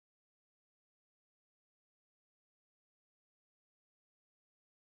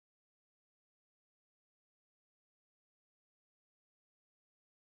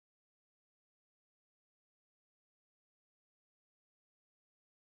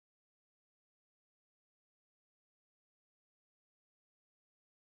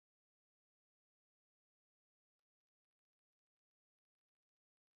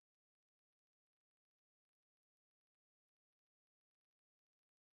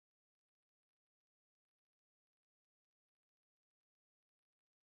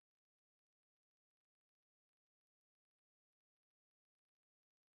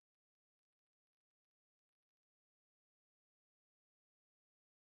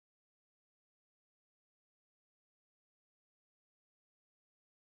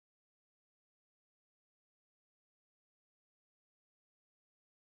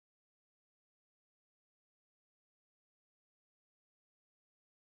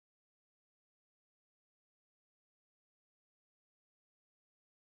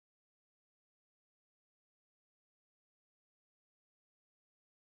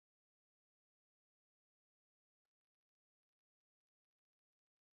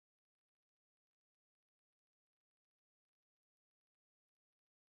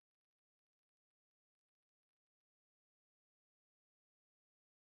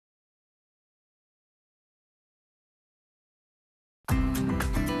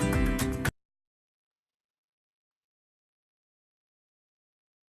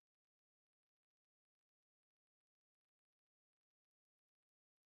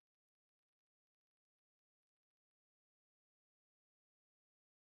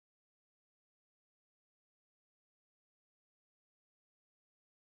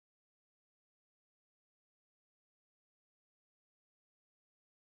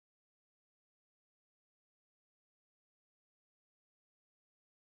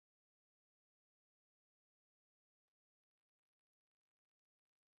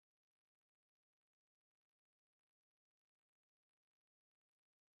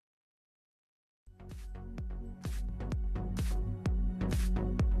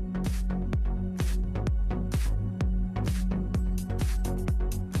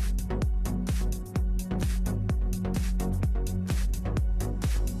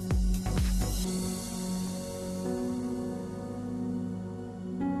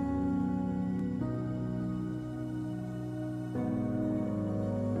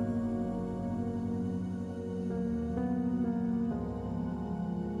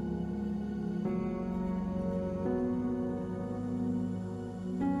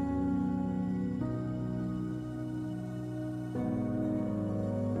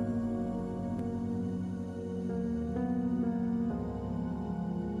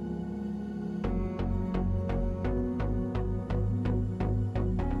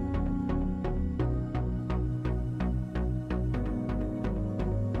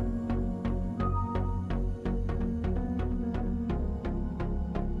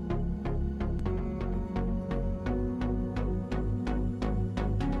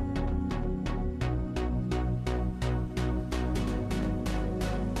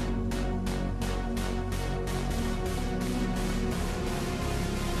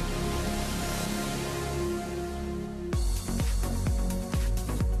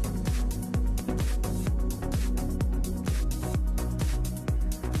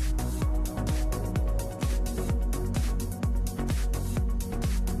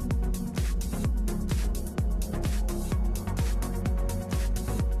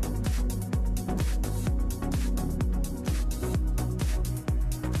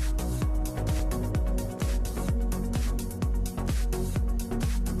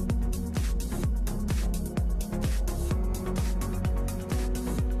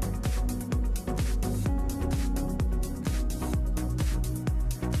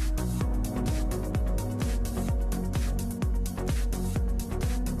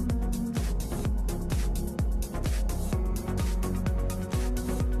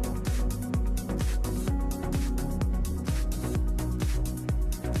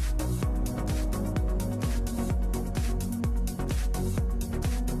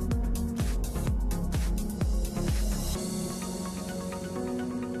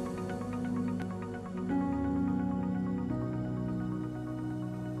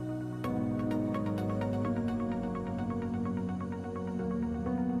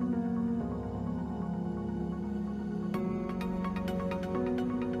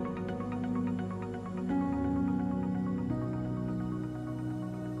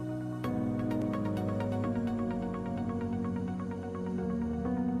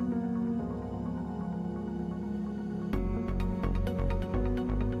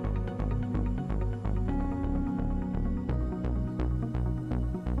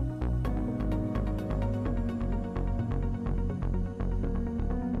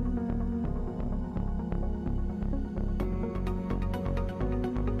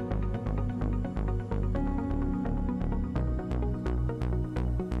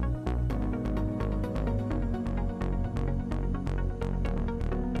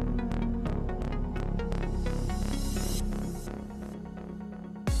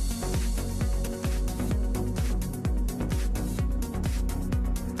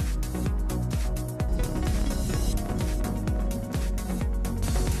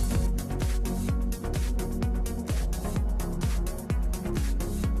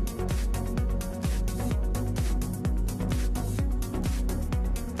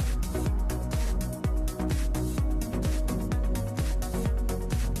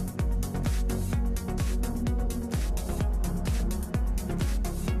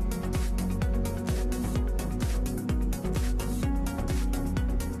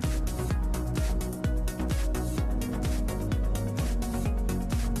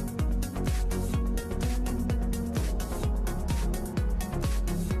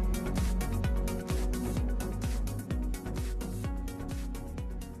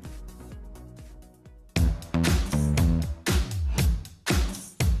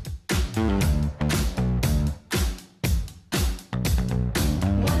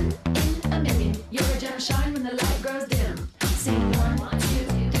shine when the light grows dim. Sing 1,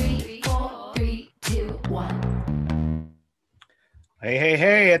 2, 3, 4, 3, 2, 1.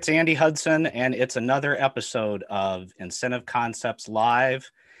 Hey, it's Andy Hudson, and it's another episode of Incentive Concepts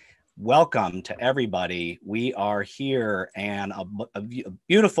Live. Welcome to everybody. We are here and a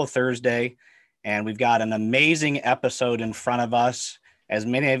beautiful Thursday, and we've got an amazing episode in front of us. As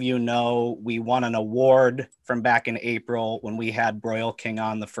many of you know, we won an award from back in April when we had Broil King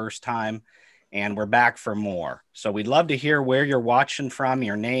on the first time, and we're back for more. So we'd love to hear where you're watching from,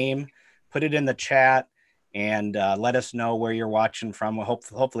 your name, put it in the chat, and let us know where you're watching from.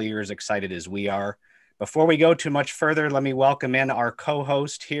 Hopefully you're as excited as we are. Before we go too much further, let me welcome in our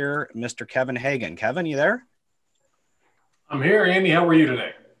co-host here, Mr. Kevin Hagan. Kevin, you there? I'm here, Andy. How are you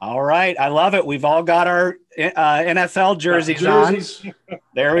today? All right. I love it. We've all got our NFL jerseys on.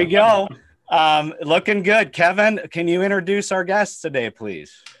 There we go. Looking good. Kevin, can you introduce our guests today,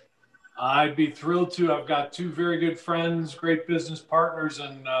 please? I'd be thrilled to. I've got two very good friends, great business partners,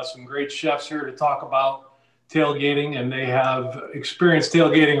 and some great chefs here to talk about tailgating, and they have experienced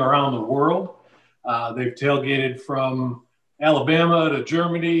tailgating around the world. They've tailgated from Alabama to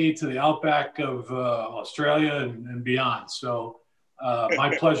Germany to the outback of Australia and beyond. So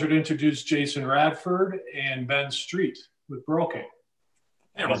my pleasure to introduce Jason Radford and Ben Street with Broil King.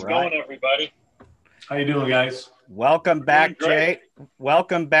 Hey, how's it going, everybody? How you doing, guys? Welcome back, Jay.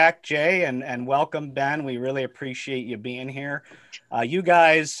 Welcome back, Jay, and welcome, Ben. We really appreciate you being here. You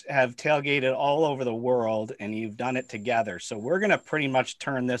guys have tailgated all over the world, and you've done it together. So we're going to pretty much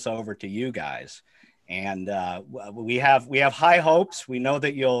turn this over to you guys. And we have high hopes. We know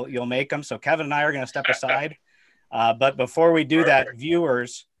that you'll make them. So Kevin and I are going to step aside. But before we do that,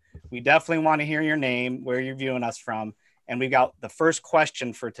 viewers, we definitely want to hear your name, where you're viewing us from. And we've got the first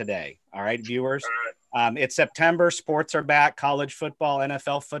question for today. All right, viewers. It's September. Sports are back. College football,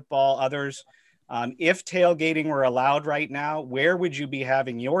 NFL football, others. If tailgating were allowed right now, where would you be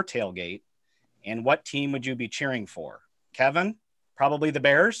having your tailgate? And what team would you be cheering for? Kevin, probably the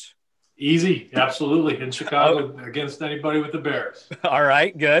Bears? Easy. Absolutely. In Chicago against anybody with the Bears. All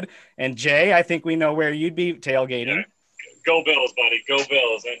right, good. And Jay, I think we know where you'd be tailgating. Yeah. Go Bills, buddy. Go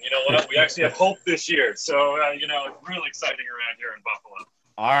Bills. And you know what? We actually have hope this year. So, it's really exciting around here in Buffalo.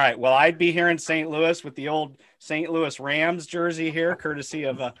 All right. Well, I'd be here in St. Louis with the old St. Louis Rams jersey here, courtesy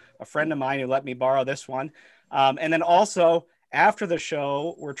of a friend of mine who let me borrow this one. And then also after the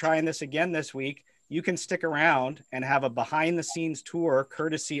show, we're trying this again this week. You can stick around and have a behind the scenes tour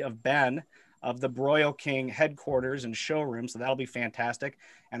courtesy of Ben of the Broil King headquarters and showroom. So that'll be fantastic.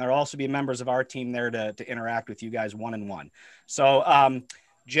 And there'll also be members of our team there to interact with you guys one-on-one. So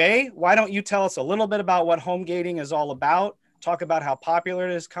Jay, why don't you tell us a little bit about what Homegating is all about? Talk about how popular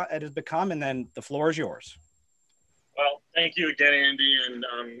it has become, and then the floor is yours. Well, thank you again, Andy, and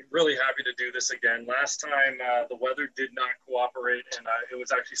I'm really happy to do this again. Last time, the weather did not cooperate, and it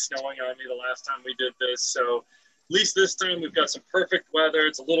was actually snowing on me the last time we did this. So at least this time we've got some perfect weather.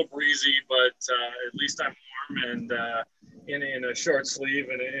 It's a little breezy, but at least I'm warm and in a short sleeve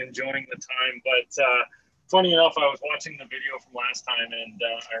and enjoying the time. But funny enough, I was watching the video from last time, and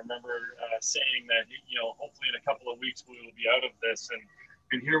I remember saying that, hopefully in a couple of weeks we will be out of this.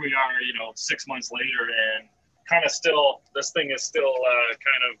 And here we are, 6 months later, and kind of still, this thing is still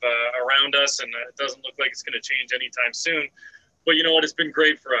around us, and it doesn't look like it's going to change anytime soon. But you know what? It's been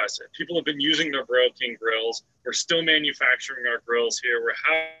great for us. People have been using their Broil King grills. We're still manufacturing our grills here. We're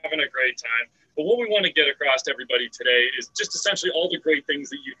having a great time. But what we want to get across to everybody today is just essentially all the great things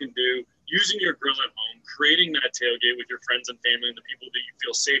that you can do using your grill at home, creating that tailgate with your friends and family and the people that you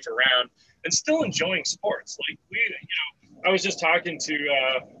feel safe around, and still enjoying sports. Like I was just talking to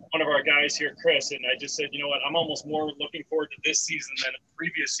one of our guys here, Chris, and I just said, you know what, I'm almost more looking forward to this season than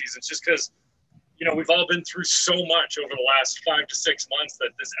previous seasons, just because, we've all been through so much over the last 5 to 6 months that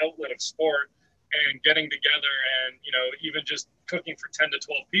this outlet of sport and getting together and, even just cooking for 10 to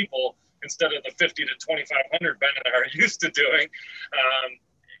 12 people instead of the 50 to 2,500 Ben and I are used to doing,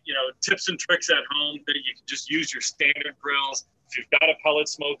 tips and tricks at home that you can just use your standard grills. If you've got a pellet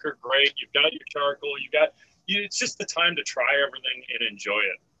smoker, great. You've got your charcoal, it's just the time to try everything and enjoy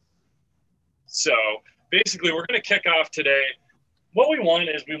it. So basically we're going to kick off today. What we want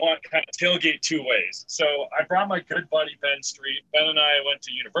kind of tailgate two ways. So I brought my good buddy, Ben Street. Ben and I went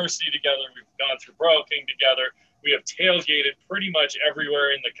to university together. We've gone through Broil King together. We have tailgated pretty much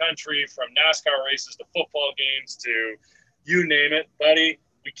everywhere in the country, from NASCAR races to football games to you name it, buddy.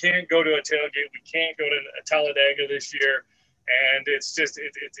 We can't go to a tailgate. We can't go to a Talladega this year. And it's just,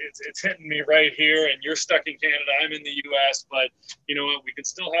 it's hitting me right here, and you're stuck in Canada. I'm in the U.S., but you know what? We can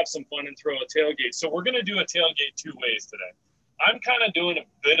still have some fun and throw a tailgate. So we're going to do a tailgate two ways today. I'm kind of doing a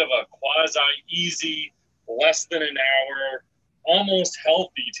bit of a quasi-easy, less than an hour, almost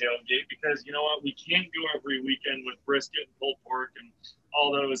healthy tailgate, because you know what, we can't go every weekend with brisket and pulled pork and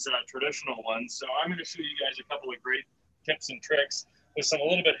all those traditional ones. So I'm going to show you guys a couple of great tips and tricks with some a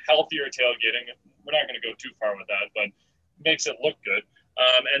little bit healthier tailgating. We're not going to go too far with that, but it makes it look good.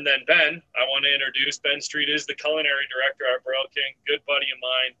 And then Ben, I want to introduce Ben Street, is the culinary director at Broil King, good buddy of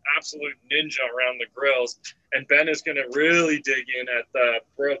mine, absolute ninja around the grills. And Ben is going to really dig in at the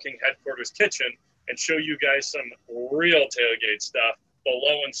Broil King headquarters kitchen and show you guys some real tailgate stuff, the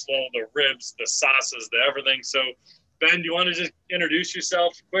low and slow, the ribs, the sauces, the everything. So Ben, do you want to just introduce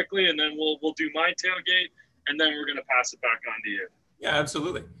yourself quickly, and then we'll do my tailgate, and then we're going to pass it back on to you. Yeah,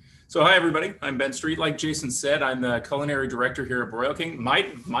 absolutely. So hi, everybody. I'm Ben Street. Like Jason said, I'm the culinary director here at Broil King.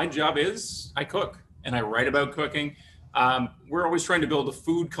 My job is I cook, and I write about cooking. We're always trying to build a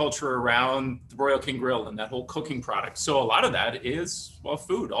food culture around the Broil King grill and that whole cooking product. So a lot of that is, well,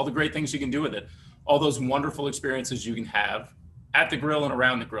 food, all the great things you can do with it, all those wonderful experiences you can have at the grill and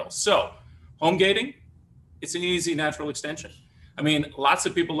around the grill. So Homegating, it's an easy, natural extension. I mean, lots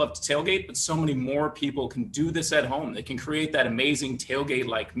of people love to tailgate, but so many more people can do this at home. They can create that amazing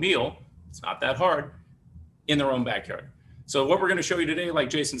tailgate-like meal. It's not that hard in their own backyard. So what we're going to show you today, like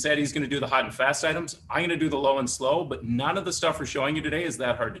Jason said, he's going to do the hot and fast items. I'm going to do the low and slow, but none of the stuff we're showing you today is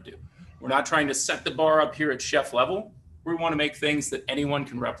that hard to do. We're not trying to set the bar up here at chef level. We want to make things that anyone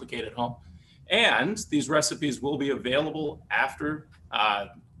can replicate at home. And these recipes will be available after,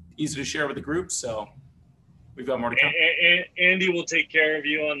 easy to share with the group. So we've got more to come. Andy will take care of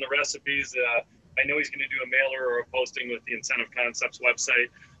you on the recipes. I know he's going to do a mailer or a posting with the Incentive Concepts website.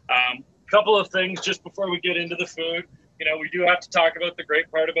 Couple of things just before we get into the food. You know, we do have to talk about the great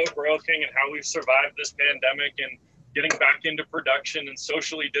part about Broil King and how we've survived this pandemic and getting back into production and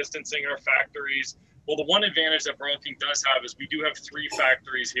socially distancing our factories. Well, the one advantage that Broil King does have is we do have 3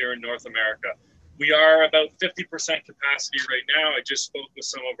 factories here in North America. We are about 50% capacity right now. I just spoke with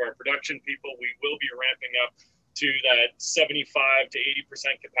some of our production people. We will be ramping up to that 75 to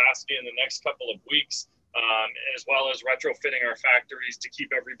 80% capacity in the next couple of weeks, as well as retrofitting our factories to keep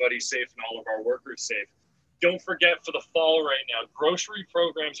everybody safe and all of our workers safe. Don't forget, for the fall right now, grocery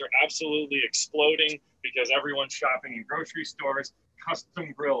programs are absolutely exploding because everyone's shopping in grocery stores.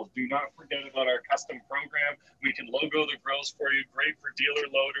 Custom grills. Do not forget about our custom program. We can logo the grills for you. Great for dealer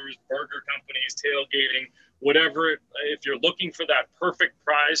loaders, burger companies, tailgating, whatever. If you're looking for that perfect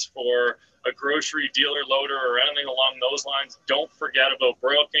prize for a grocery dealer loader or anything along those lines, don't forget about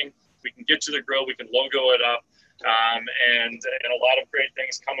Broil King. We can get you the grill. We can logo it up. And a lot of great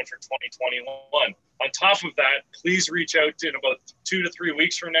things coming for 2021. On top of that, please reach out in about 2 to 3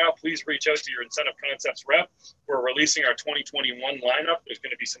 weeks from now. Please reach out to your Incentive Concepts rep. We're releasing our 2021 lineup. There's going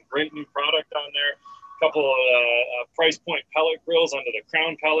to be some great new product on there. A couple of price point pellet grills under the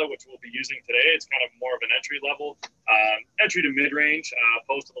Crown pellet, which we'll be using today. It's kind of more of an entry level, entry to mid range,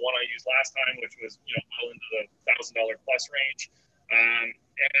 opposed to the one I used last time, which was well into the $1,000 plus range.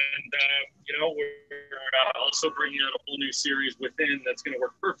 You know, we're also bringing out a whole new series within that's going to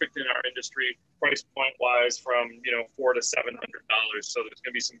work perfect in our industry, price point wise, from $400 to $700. So there's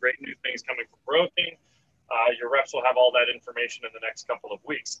going to be some great new things coming from Broil King. Your reps will have all that information in the next couple of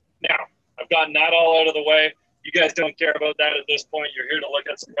weeks. Now, I've gotten that all out of the way. You guys don't care about that at this point. You're here to look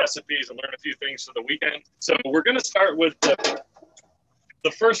at some recipes and learn a few things for the weekend. So we're going to start with the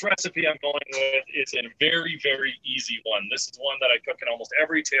first recipe I'm going with is a very, very easy one. This is one that I cook in almost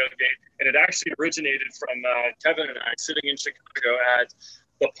every tailgate, and it actually originated from Kevin and I sitting in Chicago at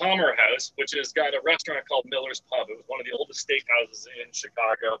the Palmer House, which has got a restaurant called Miller's Pub. It was one of the oldest steakhouses in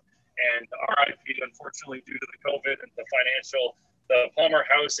Chicago, and RIP, unfortunately, due to the COVID and the financial, the Palmer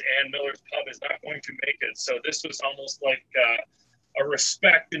House and Miller's Pub is not going to make it. So this was almost like a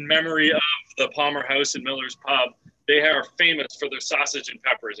respect in memory of the Palmer House and Miller's Pub. They are famous for their sausage and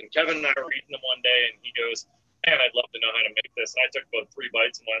peppers. And Kevin and I were eating them one day, and he goes, "Man, I'd love to know how to make this." And I took about 3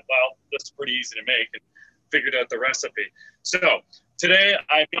 bites and went, "Well, this is pretty easy to make," and figured out the recipe. So today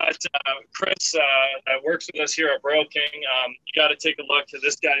I've got Chris that works with us here at Broil King. You got to take a look.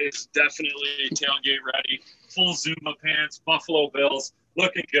 This guy is definitely tailgate ready. Full Zuma pants, Buffalo Bills,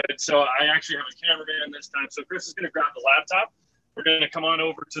 looking good. So I actually have a cameraman this time. So Chris is going to grab the laptop. We're going to come on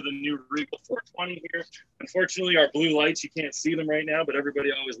over to the new Regal 420 here. Unfortunately, our blue lights, you can't see them right now, but everybody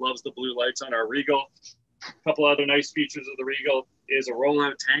always loves the blue lights on our Regal. A couple other nice features of the Regal is a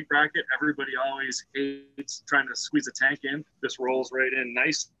rollout tank bracket. Everybody always hates trying to squeeze a tank in. This rolls right in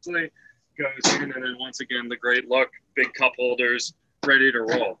nicely, goes in, and then once again, the great look, big cup holders, ready to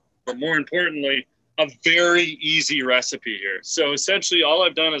roll. But more importantly, a very easy recipe here. So essentially all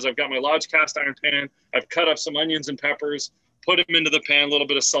I've done is I've got my Lodge cast iron pan. I've cut up some onions and peppers, put them into the pan, a little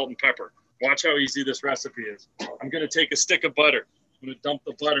bit of salt and pepper. Watch how easy this recipe is. I'm going to take a stick of butter. I'm going to dump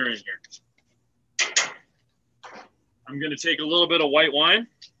the butter in here. I'm going to take a little bit of white wine.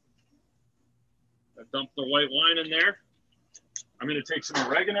 I dump the white wine in there. I'm going to take some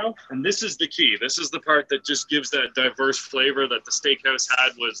oregano, and this is the key. This is the part that just gives that diverse flavor that the steakhouse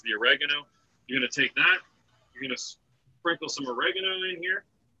had, was the oregano. You're going to take that. You're going to sprinkle some oregano in here.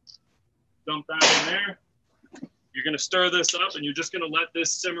 Dump that in there. You're going to stir this up, and you're just going to let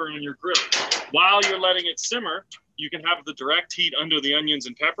this simmer on your grill. While you're letting it simmer, you can have the direct heat under the onions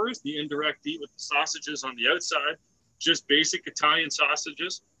and peppers, the indirect heat with the sausages on the outside, just basic Italian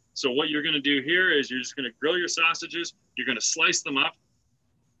sausages. So what you're going to do here is you're just going to grill your sausages. You're going to slice them up.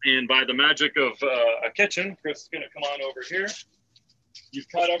 And by the magic of a kitchen, Chris is going to come on over here. You've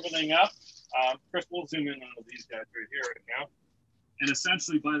cut everything up. Chris, we'll zoom in on these guys right here right now. And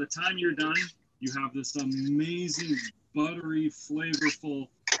essentially, by the time you're done, you have this amazing, buttery, flavorful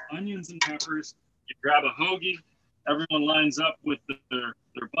onions and peppers. You grab a hoagie. Everyone lines up with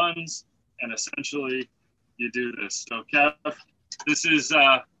their buns. And essentially, you do this. So, Kev, this is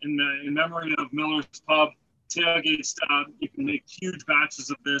in memory of Miller's Pub, tailgate style. You can make huge batches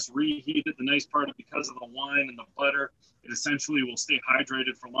of this, reheat it. The nice part is because of the wine and the butter, it essentially will stay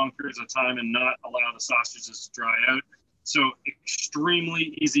hydrated for long periods of time and not allow the sausages to dry out. So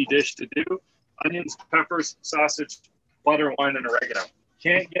extremely easy dish to do. Onions, peppers, sausage, butter, wine, and oregano.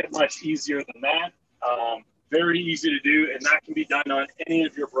 Can't get much easier than that. Very easy to do, and that can be done on any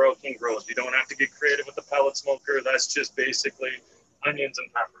of your Broil King grills. You don't have to get creative with the pellet smoker. That's just basically onions and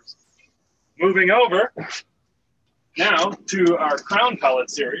peppers. Moving over now to our Crown Pellet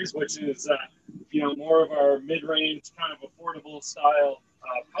series, which is more of our mid-range kind of affordable style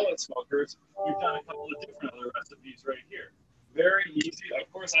pellet smokers. We've done a couple of different other recipes right here. Very easy.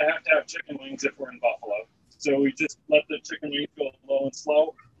 Of course, I have to have chicken wings if we're in Buffalo. So we just let the chicken wings go low and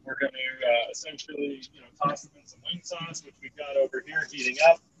slow. We're going to essentially, toss them in some wing sauce, which we've got over here heating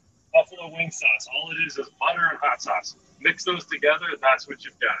up. Buffalo wing sauce. All it is butter and hot sauce. Mix those together. That's what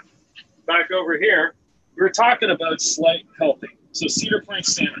you've got. Back over here, we were talking about slight pelting. So cedar plank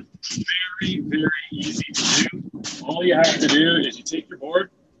salmon, very, very easy to do. All you have to do is you take your board,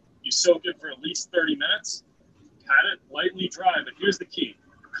 you soak it for at least 30 minutes, pat it lightly dry. But here's the key.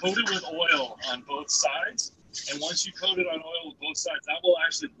 Coat it with oil on both sides. And once you coat it on oil with both sides, that will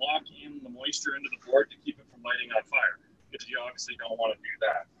actually lock in the moisture into the board to keep it from lighting on fire, because you obviously don't want to do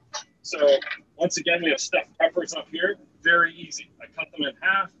that. So once again, we have stuffed peppers up here. Very easy. I cut them in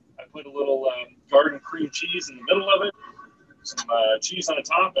half. I put a little garden cream cheese in the middle of it, some cheese on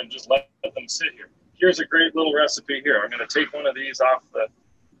top, and just let them sit here. Here's a great little recipe here. I'm going to take one of these off the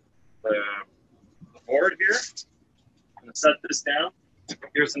board here. I'm going to set this down.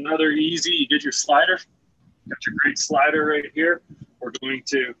 Here's another easy. You get your slider. Got your great slider right here. We're going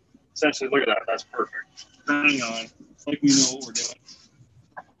to essentially, look at that. That's perfect. Bang on. Like we know what we're doing.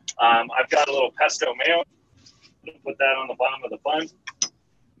 I've got a little pesto mayo. I'm going to put that on the bottom of the bun.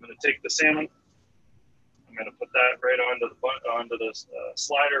 I'm going to take the salmon. I'm going to put that right onto the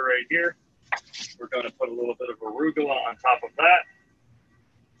slider right here. We're going to put a little bit of arugula on top of that.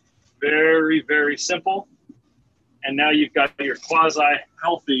 Very, very simple. And now you've got your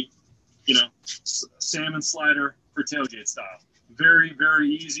quasi-healthy, salmon slider for tailgate style. Very, very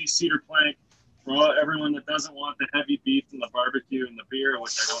easy. Cedar plank for everyone that doesn't want the heavy beef and the barbecue and the beer,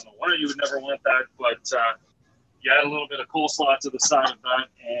 which I don't know why you would never want that, but you add a little bit of coleslaw to the side of that,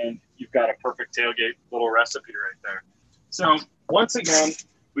 and you've got a perfect tailgate little recipe right there. So once again,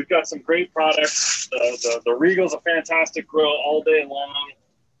 we've got some great products. The Regal's a fantastic grill all day long.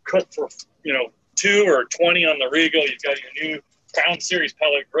 Cooked for 2 or 20 on the Regal. You've got your new Crown Series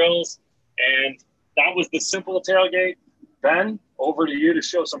pellet grills, and that was the simple tailgate. Ben, over to you to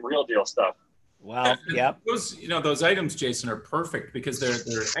show some real deal stuff. Well, yeah. Those items, Jason, are perfect because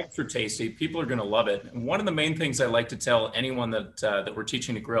they're extra tasty. People are going to love it. And one of the main things I like to tell anyone that we're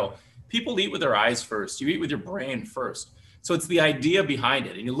teaching to grill, people eat with their eyes first. You eat with your brain first. So it's the idea behind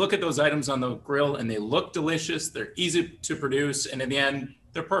it. And you look at those items on the grill and they look delicious. They're easy to produce. And in the end,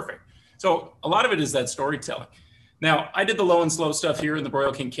 they're perfect. So a lot of it is that storytelling. Now, I did the low and slow stuff here in the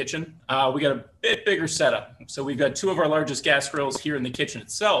Broil King kitchen. We got a bit bigger setup. So we've got 2 of our largest gas grills here in the kitchen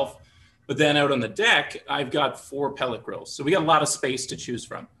itself. But then out on the deck, I've got 4 pellet grills. So we got a lot of space to choose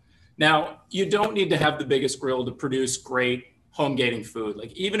from. Now, you don't need to have the biggest grill to produce great home gating food.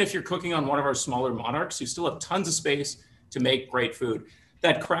 Like even if you're cooking on one of our smaller Monarchs, you still have tons of space to make great food.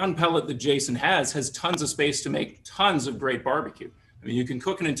 That Crown pellet that Jason has tons of space to make tons of great barbecue. I mean, you can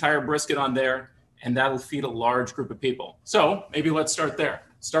cook an entire brisket on there and that'll feed a large group of people. So maybe let's start there.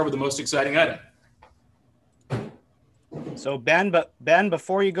 Start with the most exciting item. So Ben,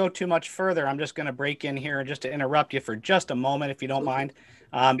 before you go too much further, I'm just going to break in here just to interrupt you for just a moment, if you don't mind.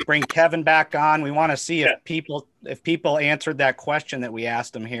 Bring Kevin back on. We want to see if people answered that question that we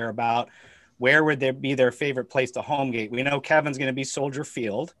asked them here about where would there be their favorite place to homegate. We know Kevin's going to be Soldier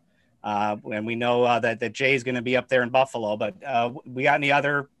Field, and we know that Jay's going to be up there in Buffalo. But we got any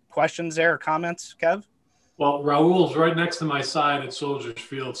other questions there or comments, Kev? Well, Raul's right next to my side at Soldiers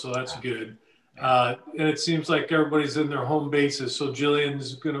Field, so that's good. And it seems like everybody's in their home bases. So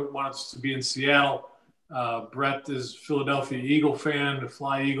Jillian's going to want us to be in Seattle. Brett is Philadelphia Eagle fan.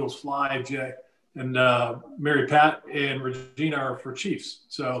 Fly Eagles fly, Jay. And Mary Pat and Regina are for Chiefs.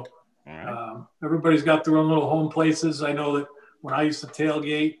 So everybody's got their own little home places. I know that when I used to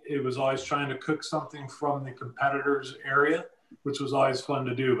tailgate, it was always trying to cook something from the competitor's area, which was always fun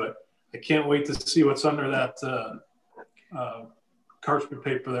to do. But I can't wait to see what's under that parchment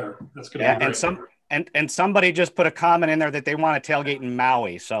paper there. That's going to be great. And somebody just put a comment in there that they want to tailgate in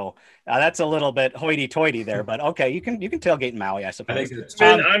Maui. So that's a little bit hoity-toity there, but okay, you can tailgate in Maui, I suppose.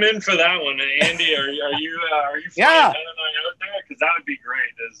 I'm in for that one. And Andy, are you flying out there? Because that would be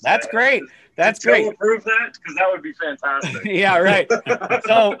great. That's great. That's great. Approve that, because that would be fantastic. Yeah, right.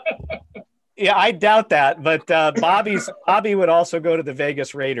 So. Yeah, I doubt that, but Bobby would also go to the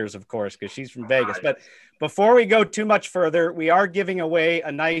Vegas Raiders, of course, because she's from Vegas. But before we go too much further, we are giving away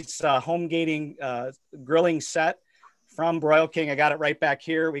a nice Homegating grilling set from Broil King. I got it right back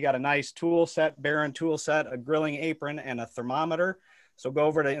here. We got a nice tool set, Baron tool set, a grilling apron, and a thermometer. So go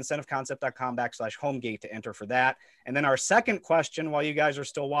over to incentiveconcept.com/homegate to enter for that. And then our second question, while you guys are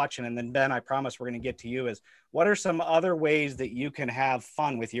still watching, and then Ben, I promise we're going to get to you, is what are some other ways that you can have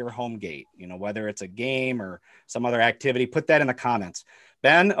fun with your homegate? You know, whether it's a game or some other activity, put that in the comments.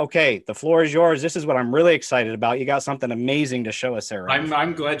 Ben, okay, the floor is yours. This is what I'm really excited about. You got something amazing to show us there. Right?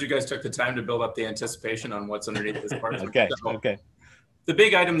 I'm glad you guys took the time to build up the anticipation on what's underneath this part. Okay. The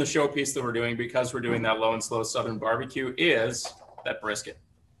big item, the showpiece that we're doing, because we're doing that low and slow Southern barbecue, is that brisket.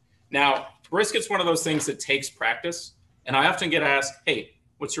 Now, brisket's one of those things that takes practice. And I often get asked, hey,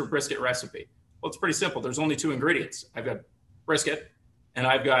 what's your brisket recipe? Well, it's pretty simple. There's only 2 ingredients. I've got brisket and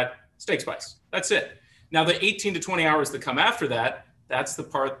I've got steak spice. That's it. Now, the 18 to 20 hours that come after that, that's the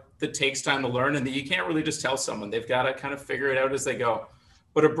part that takes time to learn and that you can't really just tell someone. They've got to kind of figure it out as they go.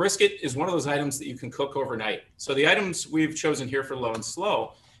 But a brisket is one of those items that you can cook overnight. So the items we've chosen here for low and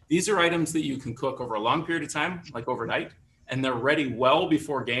slow, these are items that you can cook over a long period of time, like overnight, and they're ready well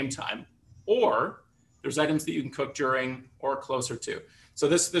before game time. Or there's items that you can cook during or closer to. So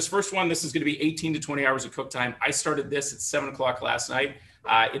this first one, this is going to be 18 to 20 hours of cook time. I started this at 7 o'clock last night.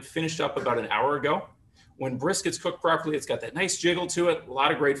 It finished up about an hour ago. When brisket's cooked properly, it's got that nice jiggle to it, a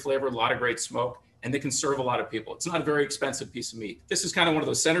lot of great flavor, a lot of great smoke, and they can serve a lot of people. It's not a very expensive piece of meat. This is kind of one of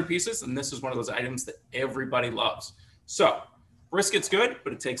those centerpieces, and this is one of those items that everybody loves. So brisket's good,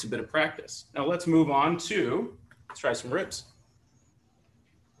 but it takes a bit of practice. Now let's move on to, let's try some ribs.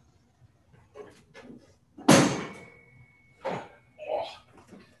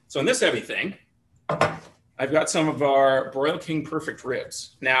 So in this heavy thing, I've got some of our Broil King Perfect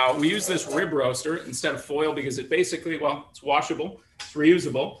ribs. Now, we use this rib roaster instead of foil because it basically, well, it's washable, it's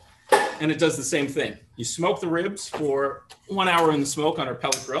reusable, and it does the same thing. You smoke the ribs for 1 hour in the smoke on our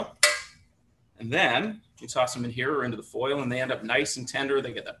pellet grill, and then you toss them in here or into the foil, and they end up nice and tender.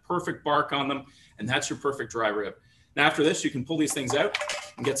 They get that perfect bark on them, and that's your perfect dry rib. Now, after this, you can pull these things out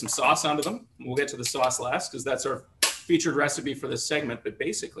and get some sauce onto them. We'll get to the sauce last because that's our featured recipe for this segment, but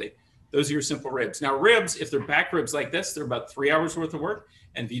basically, those are your simple ribs. Now, ribs, if they're back ribs like this, they're about 3 hours worth of work.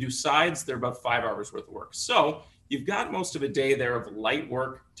 And if you do sides, they're about 5 hours worth of work. So you've got most of a day there of light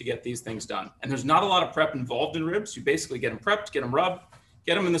work to get these things done. And there's not a lot of prep involved in ribs. You basically get them prepped, get them rubbed,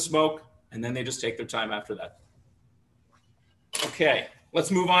 get them in the smoke, and then they just take their time after that. Okay,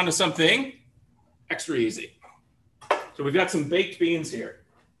 let's move on to something extra easy. So we've got some baked beans here.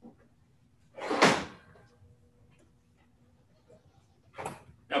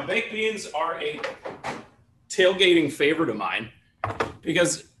 Now, baked beans are a tailgating favorite of mine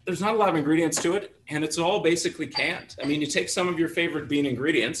because there's not a lot of ingredients to it, and it's all basically canned. I mean, you take some of your favorite bean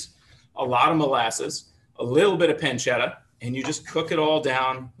ingredients, a lot of molasses, a little bit of pancetta, and you just cook it all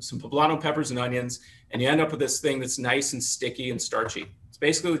down with some poblano peppers and onions, and you end up with this thing that's nice and sticky and starchy. It's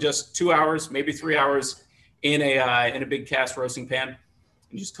basically just 2 hours, maybe 3 hours in a big cast roasting pan. And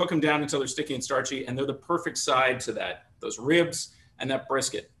you just cook them down until they're sticky and starchy, and they're the perfect side to those ribs and that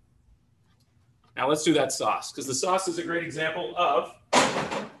brisket. Now let's do that sauce, because the sauce is a great example of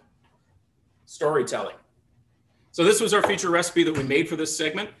storytelling. So this was our feature recipe that we made for this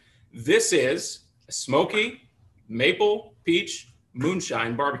segment. This is a smoky maple peach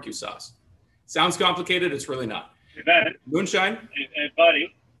moonshine barbecue sauce. Sounds complicated, it's really not. Hey, Ben. Moonshine? Hey,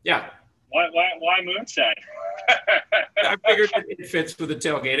 buddy. Yeah. Why moonshine? I figured it fits with the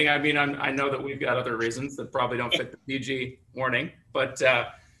tailgating. I mean, I know that we've got other reasons that probably don't fit the PG warning, but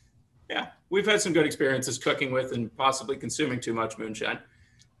yeah, we've had some good experiences cooking with and possibly consuming too much moonshine.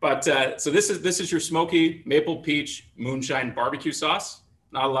 But so this is your smoky maple peach moonshine barbecue sauce.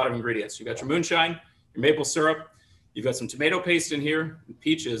 Not a lot of ingredients. You got your moonshine, your maple syrup. You've got some tomato paste in here, and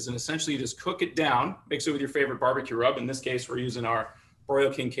peaches, and essentially you just cook it down. Mix it with your favorite barbecue rub. In this case, we're using our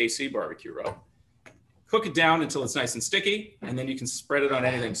Broil King KC barbecue rub. Cook it down until it's nice and sticky, and then you can spread it on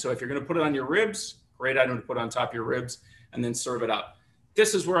anything. So if you're going to put it on your ribs, great item to put on top of your ribs, and then serve it up.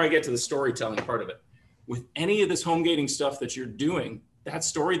 This is where I get to the storytelling part of it. With any of this Homegating stuff that you're doing, that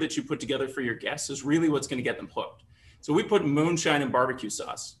story that you put together for your guests is really what's going to get them hooked. So we put moonshine and barbecue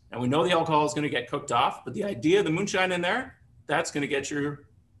sauce, and we know the alcohol is going to get cooked off, but the idea of the moonshine in there, that's going to get your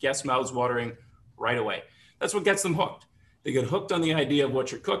guests' mouths watering right away. That's what gets them hooked. They get hooked on the idea of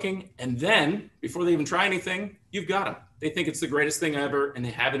what you're cooking, and then before they even try anything, you've got them. They think it's the greatest thing ever, and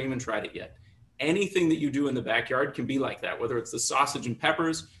they haven't even tried it yet. Anything that you do in the backyard can be like that, whether it's the sausage and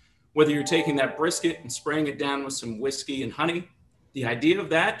peppers, whether you're taking that brisket and spraying it down with some whiskey and honey. The idea of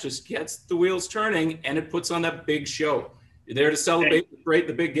that just gets the wheels turning, and it puts on that big show. You're there to celebrate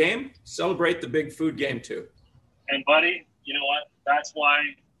the big game, celebrate the big food game too. And buddy, you know what? That's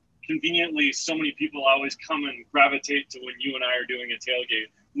why conveniently so many people always come and gravitate to when you and I are doing a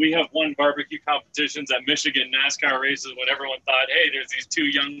tailgate. We have won barbecue competitions at Michigan NASCAR races when everyone thought, hey, there's these two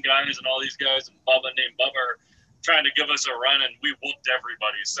young guys and all these guys and Bubba named Bubba are trying to give us a run, and we whooped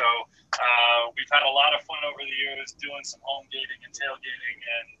everybody. So we've had a lot of fun over the years doing some home gating and tailgating,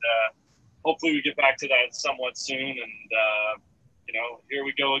 and hopefully we get back to that somewhat soon. And, you know, here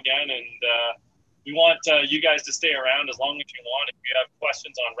we go again. And we want you guys to stay around as long as you want. If you have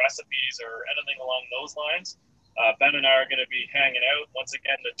questions on recipes or anything along those lines, Ben and I are going to be hanging out. Once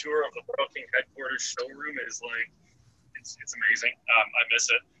again, the tour of the Broil King headquarters showroom is like, it's amazing. I miss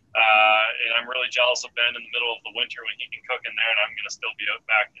it. And I'm really jealous of Ben in the middle of the winter when he can cook in there, and I'm going to still be out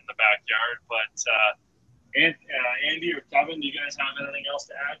back in the backyard. But Andy or Kevin, do you guys have anything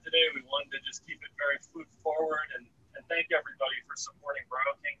else to add today? We wanted to just keep it very food forward, and thank everybody for supporting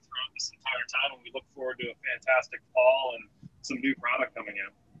Broil King throughout this entire time. And we look forward to a fantastic fall and some new product coming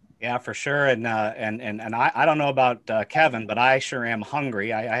in. Yeah, for sure. And I don't know about Kevin, but I sure am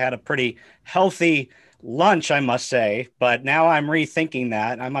hungry. I had a pretty healthy lunch, I must say, but now I'm rethinking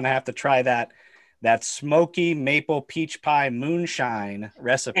that. I'm going to have to try that smoky maple peach pie moonshine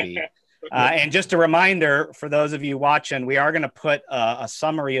recipe. And just a reminder for those of you watching, we are going to put a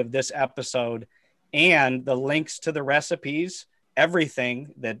summary of this episode and the links to the recipes,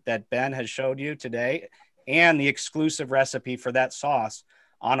 everything that Ben has showed you today, and the exclusive recipe for that sauce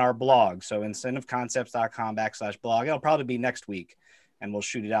on our blog. So incentiveconcepts.com/blog. It'll probably be next week, and we'll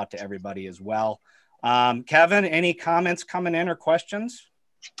shoot it out to everybody as well. Kevin, any comments coming in or questions?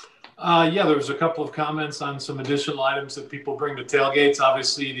 Yeah, there was a couple of comments on some additional items that people bring to tailgates.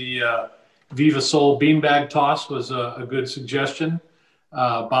 Obviously, the Viva Soul beanbag toss was a good suggestion.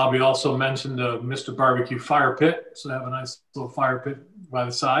 Bobby also mentioned the Mr. Barbecue fire pit. So have a nice little fire pit by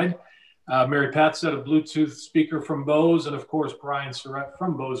the side. Mary Pat said a Bluetooth speaker from Bose. And of course, Brian Surratt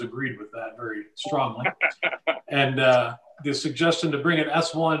from Bose agreed with that very strongly. And the suggestion to bring an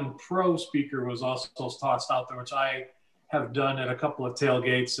S1 Pro speaker was also tossed out there, which I have done at a couple of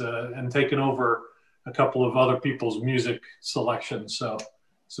tailgates and taken over a couple of other people's music selections. So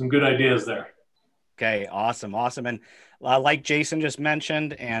some good ideas there. Okay, awesome. And like Jason just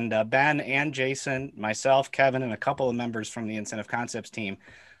mentioned, and Ben and Jason, myself, Kevin, and a couple of members from the Incentive Concepts team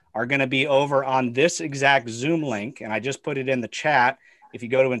are going to be over on this exact Zoom link. And I just put it in the chat. If you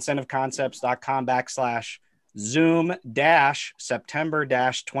go to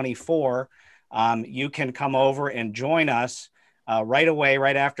incentiveconcepts.com/Zoom-September-24, you can come over and join us right away,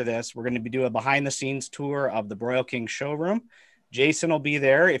 right after this. We're going to be doing a behind the scenes tour of the Broil King showroom. Jason will be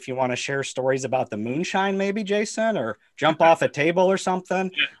there if you want to share stories about the moonshine, maybe, Jason, or jump off a table or something.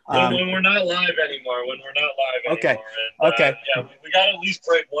 When we're not live anymore. Okay. And, okay. Yeah, we got to at least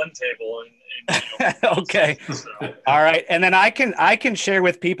break one table. Okay. So. All right. And then I can share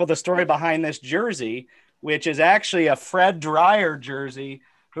with people the story behind this jersey, which is actually a Fred Dreyer jersey,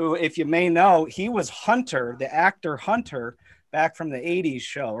 who, if you may know, he was Hunter, the actor Hunter, back from the 80s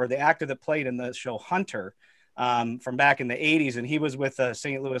show, or the actor that played in the show Hunter. From back in the 80s, and he was with the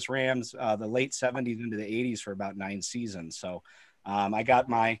St. Louis Rams the late 70s into the 80s for about 9 seasons. So I got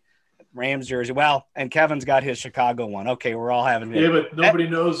my Rams jersey. Well, and Kevin's got his Chicago one. Okay, we're all having it. Yeah, but nobody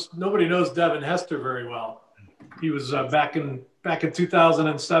knows Devin Hester very well. He was back in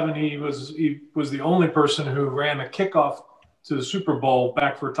 2007. He was the only person who ran a kickoff to the Super Bowl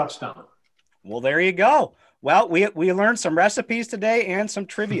back for a touchdown. Well, there you go. Well, we learned some recipes today and some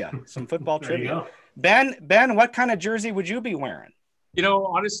trivia, some football There you trivia. go. Ben, what kind of jersey would you be wearing? You know,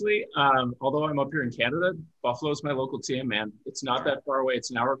 honestly, although I'm up here in Canada, Buffalo's my local team, man. It's not that far away. It's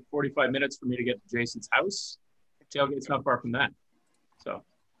an hour and 45 minutes for me to get to Jason's house. Tailgate's not far from that. So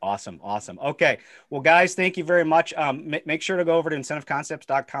Awesome. Okay. Well, guys, thank you very much. Make sure to go over to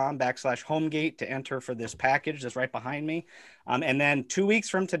incentiveconcepts.com/homegate to enter for this package that's right behind me. And then 2 weeks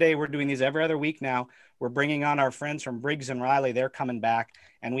from today, we're doing these every other week now. We're bringing on our friends from Briggs and Riley. They're coming back.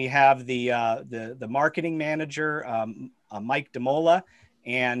 And we have the marketing manager, Mike DeMola,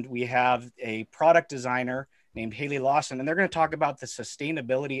 and we have a product designer named Haley Lawson. And they're going to talk about the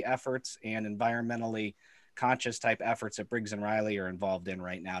sustainability efforts and environmentally conscious type efforts that Briggs and Riley are involved in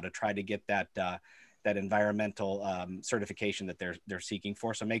right now to try to get that environmental certification that they're seeking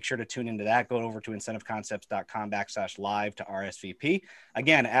for. So make sure to tune into that. Go over to incentiveconcepts.com/live to RSVP.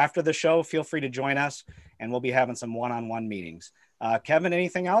 Again, after the show, feel free to join us and we'll be having some one-on-one meetings. Kevin,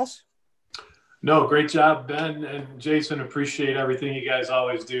 anything else? No, great job, Ben and Jason. Appreciate everything you guys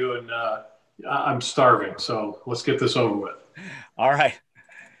always do. And I'm starving, so let's get this over with. All right.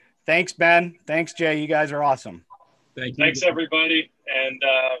 Thanks, Ben. Thanks, Jay. You guys are awesome. thank you. Thanks, everybody. And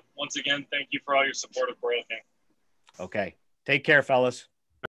once again, thank you for all your support of Broil King. Okay. Take care, fellas.